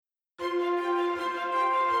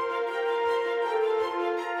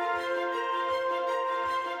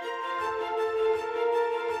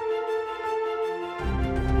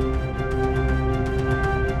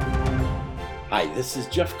Hi, this is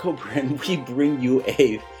Jeff Kober, and we bring you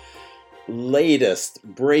a latest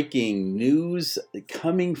breaking news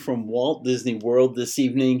coming from Walt Disney World this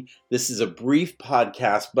evening. This is a brief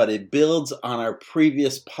podcast, but it builds on our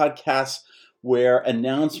previous podcast where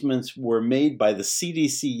announcements were made by the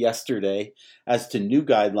CDC yesterday as to new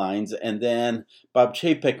guidelines, and then Bob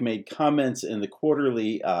Chapek made comments in the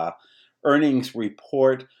quarterly earnings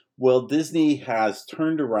report. Well, Disney has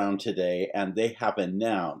turned around today, and they have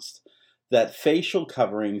announced that facial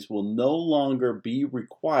coverings will no longer be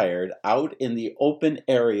required out in the open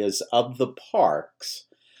areas of the parks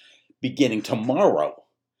beginning tomorrow.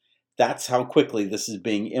 That's how quickly this is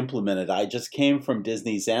being implemented. I just came from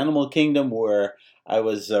Disney's Animal Kingdom where I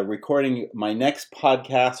was recording my next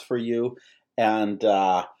podcast for you and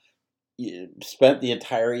spent the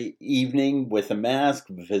entire evening with a mask,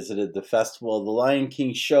 visited the Festival of the Lion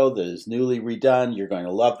King show that is newly redone. You're going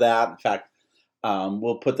to love that. In fact,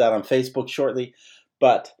 we'll put that on Facebook shortly.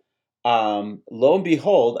 But lo and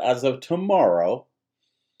behold, as of tomorrow,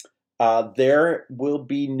 there will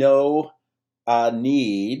be no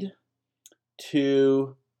need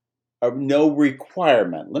to, no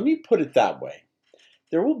requirement. Let me put it that way.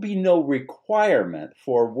 There will be no requirement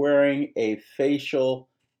for wearing a facial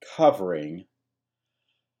covering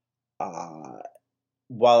while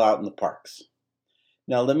out in the parks.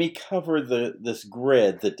 Now, let me cover this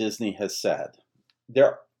grid that Disney has said.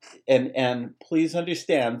 And please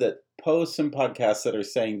understand that posts and podcasts that are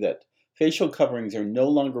saying that facial coverings are no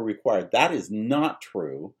longer required, that is not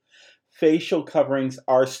true. Facial coverings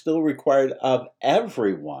are still required of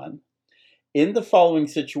everyone in the following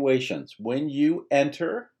situations: when you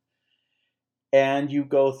enter and you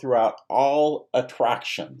go throughout all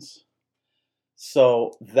attractions.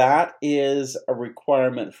 So that is a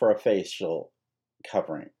requirement for a facial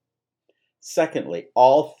covering. Secondly,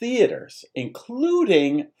 all theaters,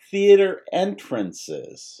 including theater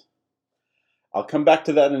entrances. I'll come back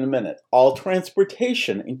to that in a minute. All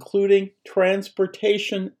transportation, including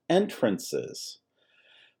transportation entrances.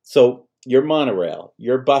 So your monorail,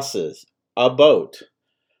 your buses, a boat,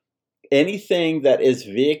 anything that is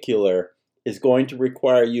vehicular is going to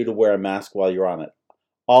require you to wear a mask while you're on it.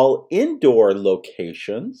 All indoor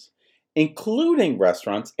locations, including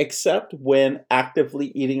restaurants, except when actively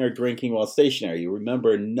eating or drinking while stationary. You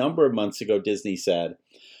remember a number of months ago, Disney said,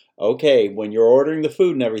 okay, when you're ordering the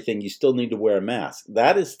food and everything, you still need to wear a mask.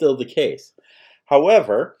 That is still the case.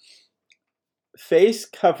 However, face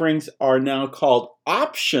coverings are now called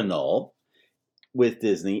optional with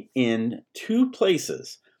Disney in two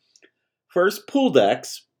places. First, pool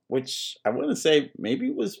decks, which I want to say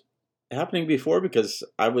maybe was happening before because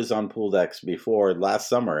I was on pool decks before last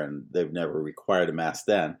summer and they've never required a mask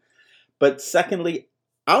then. But secondly,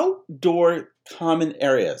 outdoor common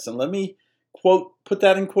areas. And let me put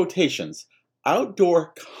that in quotations.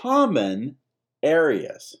 Outdoor common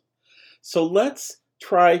areas. So let's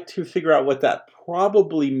try to figure out what that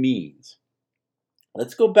probably means.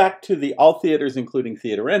 Let's go back to the all theaters, including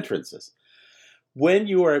theater entrances. When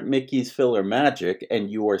you are at Mickey's PhilharMagic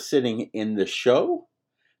and you are sitting in the show,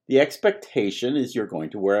 the expectation is you're going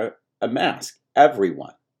to wear a mask,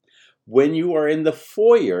 everyone. When you are in the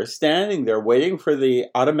foyer, standing there waiting for the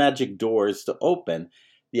Automagic doors to open,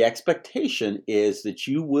 the expectation is that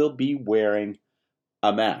you will be wearing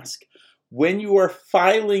a mask. When you are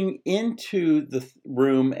filing into the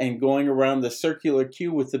room and going around the circular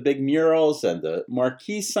queue with the big murals and the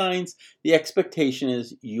marquee signs, the expectation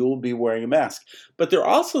is you'll be wearing a mask. But they're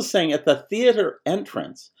also saying at the theater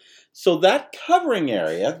entrance, so that covering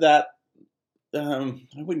area, that, I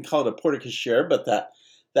wouldn't call it a porte-cochere, but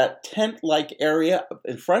that tent-like area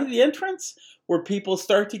in front of the entrance where people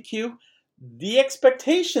start to queue, the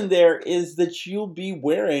expectation there is that you'll be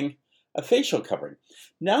wearing a facial covering.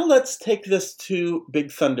 Now let's take this to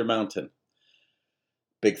Big Thunder Mountain.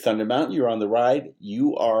 Big Thunder Mountain, you're on the ride,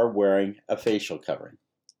 you are wearing a facial covering.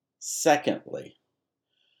 Secondly,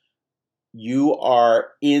 you are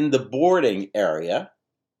in the boarding area,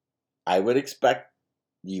 I would expect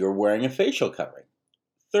you're wearing a facial covering.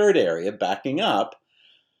 Third area, backing up,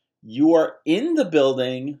 you are in the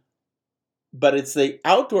building, but it's the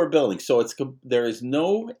outdoor building, so there is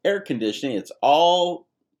no air conditioning. It's all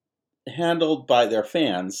handled by their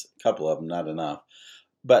fans, a couple of them, not enough,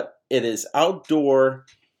 but it is outdoor.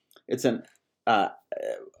 It's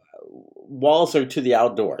walls are to the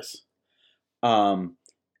outdoors, but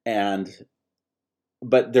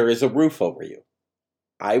there is a roof over you.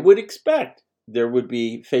 I would expect there would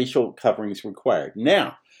be facial coverings required.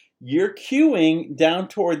 Now, you're queuing down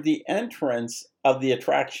toward the entrance of the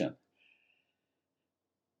attraction.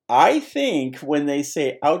 I think when they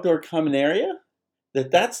say outdoor common area,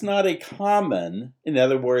 that's not a common, in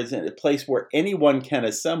other words, a place where anyone can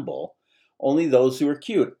assemble, only those who are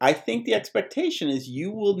queued. I think the expectation is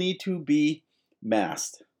you will need to be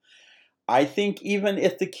masked. I think even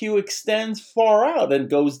if the queue extends far out and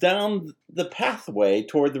goes down the pathway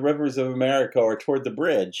toward the rivers of America or toward the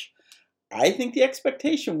bridge, I think the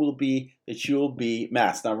expectation will be that you'll be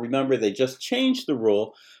masked. Now remember, they just changed the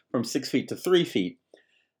rule from 6 feet to 3 feet.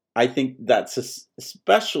 I think that's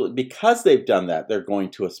especially, because they've done that, they're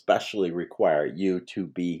going to especially require you to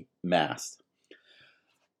be masked.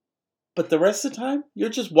 But the rest of the time, you're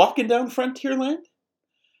just walking down Frontierland.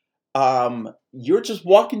 You're just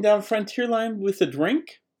walking down Frontierland with a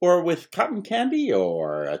drink or with cotton candy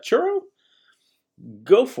or a churro.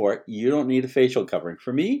 Go for it. You don't need a facial covering.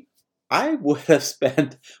 For me, I would have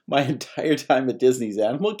spent my entire time at Disney's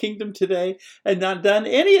Animal Kingdom today and not done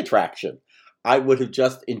any attraction. I would have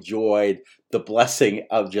just enjoyed the blessing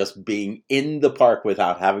of just being in the park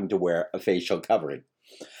without having to wear a facial covering.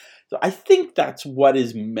 So I think that's what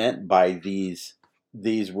is meant by these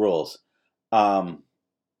rules.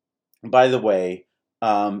 By the way,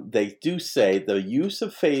 they do say the use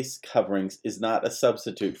of face coverings is not a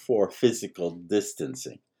substitute for physical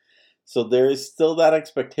distancing. So there is still that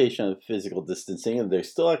expectation of physical distancing, and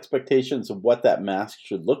there's still expectations of what that mask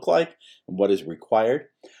should look like and what is required.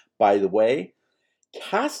 By the way,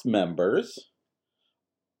 cast members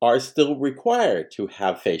are still required to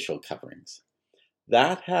have facial coverings.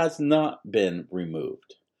 That has not been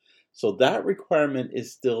removed. So that requirement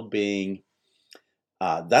is still being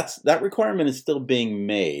that requirement is still being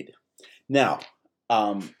made. Now,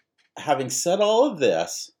 having said all of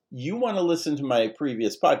this, you want to listen to my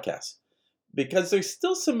previous podcast, because there's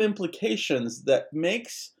still some implications that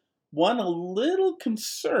makes one a little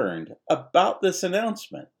concerned about this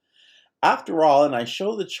announcement. After all, and I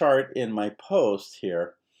show the chart in my post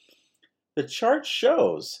here, the chart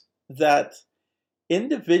shows that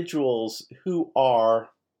individuals who are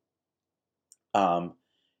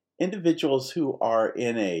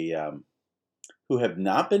in a who have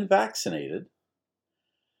not been vaccinated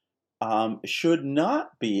should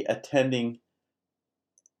not be attending.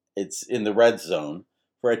 It's in the red zone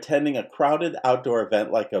for attending a crowded outdoor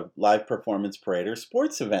event like a live performance parade or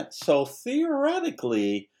sports event. So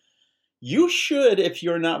theoretically, you should, if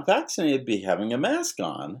you're not vaccinated, be having a mask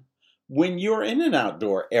on when you're in an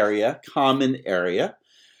outdoor area, common area,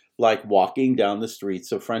 like walking down the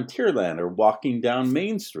streets of Frontierland or walking down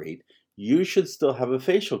Main Street. You should still have a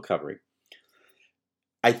facial covering.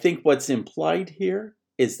 I think what's implied here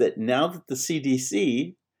is that now that the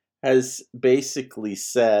CDC has basically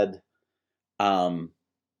said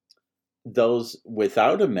those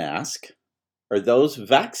without a mask or those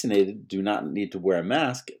vaccinated do not need to wear a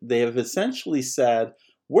mask, they have essentially said,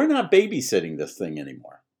 we're not babysitting this thing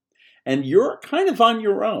anymore. And you're kind of on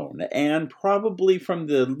your own. And probably from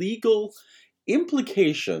the legal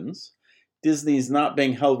implications, Disney's not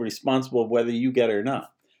being held responsible whether you get it or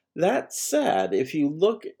not. That said, if you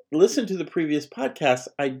listen to the previous podcast,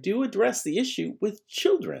 I do address the issue with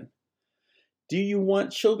children. Do you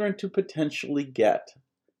want children to potentially get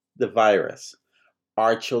the virus?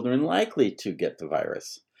 Are children likely to get the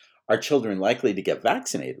virus? Are children likely to get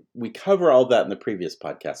vaccinated? We cover all that in the previous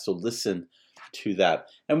podcast, so listen to that.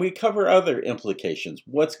 And we cover other implications.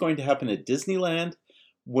 What's going to happen at Disneyland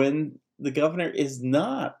when the governor is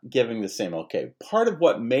not giving the same okay? Part of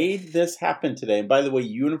what made this happen today, and by the way,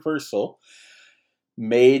 Universal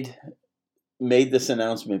made this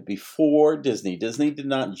announcement before Disney. Disney did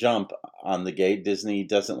not jump on the gate. Disney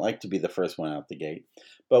doesn't like to be the first one out the gate.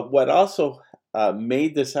 But what also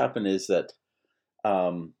made this happen is that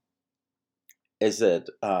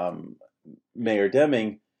Mayor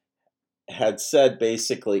Deming had said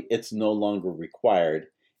basically it's no longer required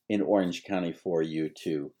in Orange County for you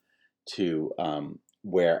to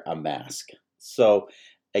wear a mask. So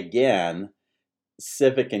again,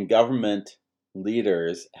 civic and government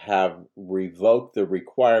leaders have revoked the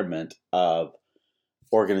requirement of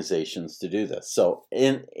organizations to do this. So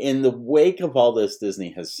in the wake of all this,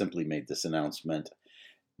 Disney has simply made this announcement.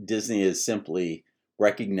 Disney is simply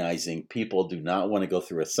recognizing people do not want to go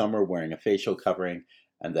through a summer wearing a facial covering,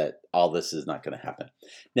 and that all this is not going to happen.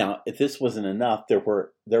 Now, if this wasn't enough,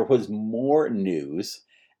 there was more news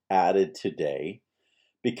added today,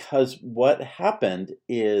 because what happened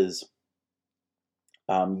is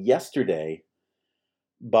yesterday,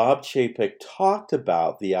 Bob Chapek talked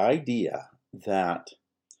about the idea that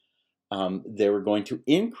they were going to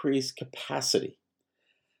increase capacity.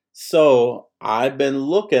 So I've been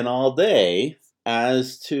looking all day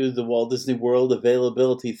as to the Walt Disney World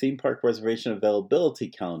availability, theme park reservation availability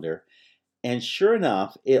calendar, And sure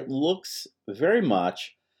enough, it looks very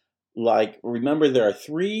much like, remember, there are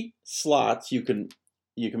 3 slots you can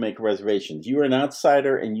make reservations. You are an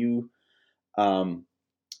outsider and you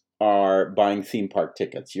are buying theme park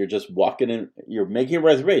tickets. You're just walking in, you're making a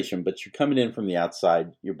reservation, but you're coming in from the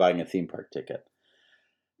outside, you're buying a theme park ticket.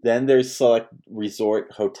 Then there's select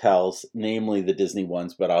resort hotels, namely the Disney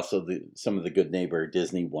ones, but also some of the Good Neighbor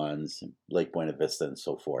Disney ones, Lake Buena Vista and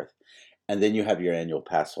so forth. And then you have your annual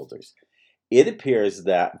pass holders. It appears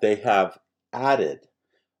that they have added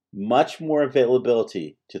much more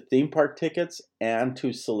availability to theme park tickets and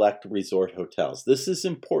to select resort hotels. This is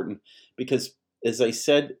important because, as I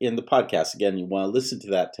said in the podcast, again, you want to listen to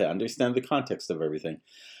that to understand the context of everything.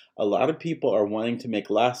 A lot of people are wanting to make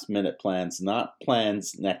last-minute plans, not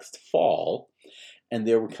plans next fall, and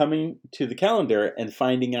they were coming to the calendar and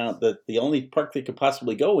finding out that the only park they could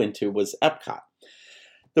possibly go into was Epcot.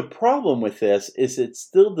 The problem with this is it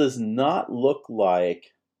still does not look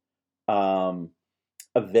like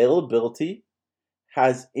availability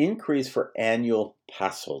has increased for annual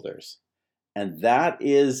pass holders. And that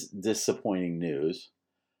is disappointing news.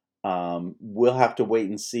 We'll have to wait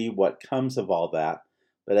and see what comes of all that.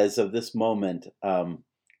 But as of this moment,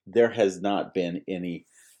 there has not been any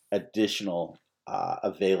additional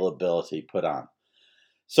availability put on.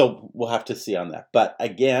 So we'll have to see on that. But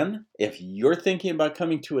again, if you're thinking about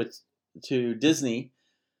coming to Disney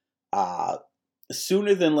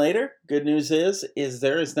sooner than later, good news is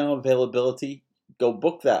there is now availability. Go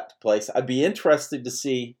book that place. I'd be interested to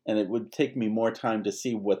see, and it would take me more time to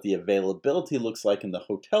see what the availability looks like in the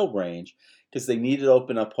hotel range, because they need to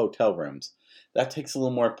open up hotel rooms. That takes a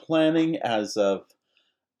little more planning, as of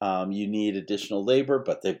you need additional labor,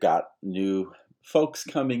 but they've got new folks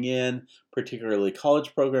coming in, particularly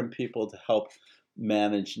college program people, to help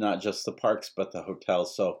manage not just the parks but the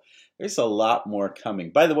hotels. So there's a lot more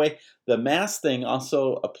coming. By the way, the mask thing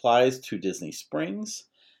also applies to Disney Springs,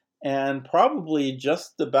 and probably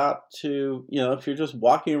just about to, if you're just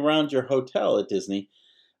walking around your hotel at Disney,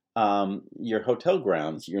 your hotel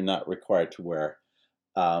grounds, you're not required to wear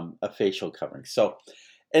a facial covering. So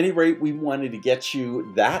at any rate, we wanted to get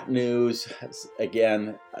you that news.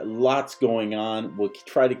 Again, lots going on. We'll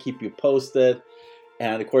try to keep you posted.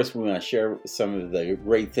 And of course, we want to share some of the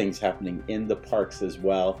great things happening in the parks as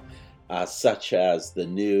well, such as the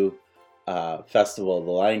new Festival of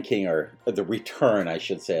the Lion King, or the return, I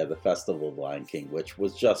should say, of the Festival of the Lion King, which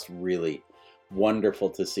was just really wonderful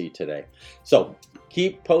to see today. So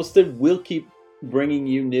keep posted. We'll keep bringing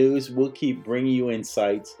you news. We'll keep bringing you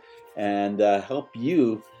insights and help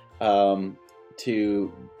you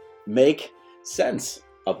to make sense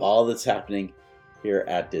of all that's happening here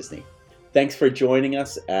at Disney. Thanks for joining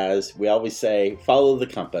us. As we always say, follow the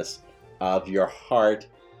compass of your heart.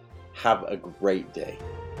 Have a great day.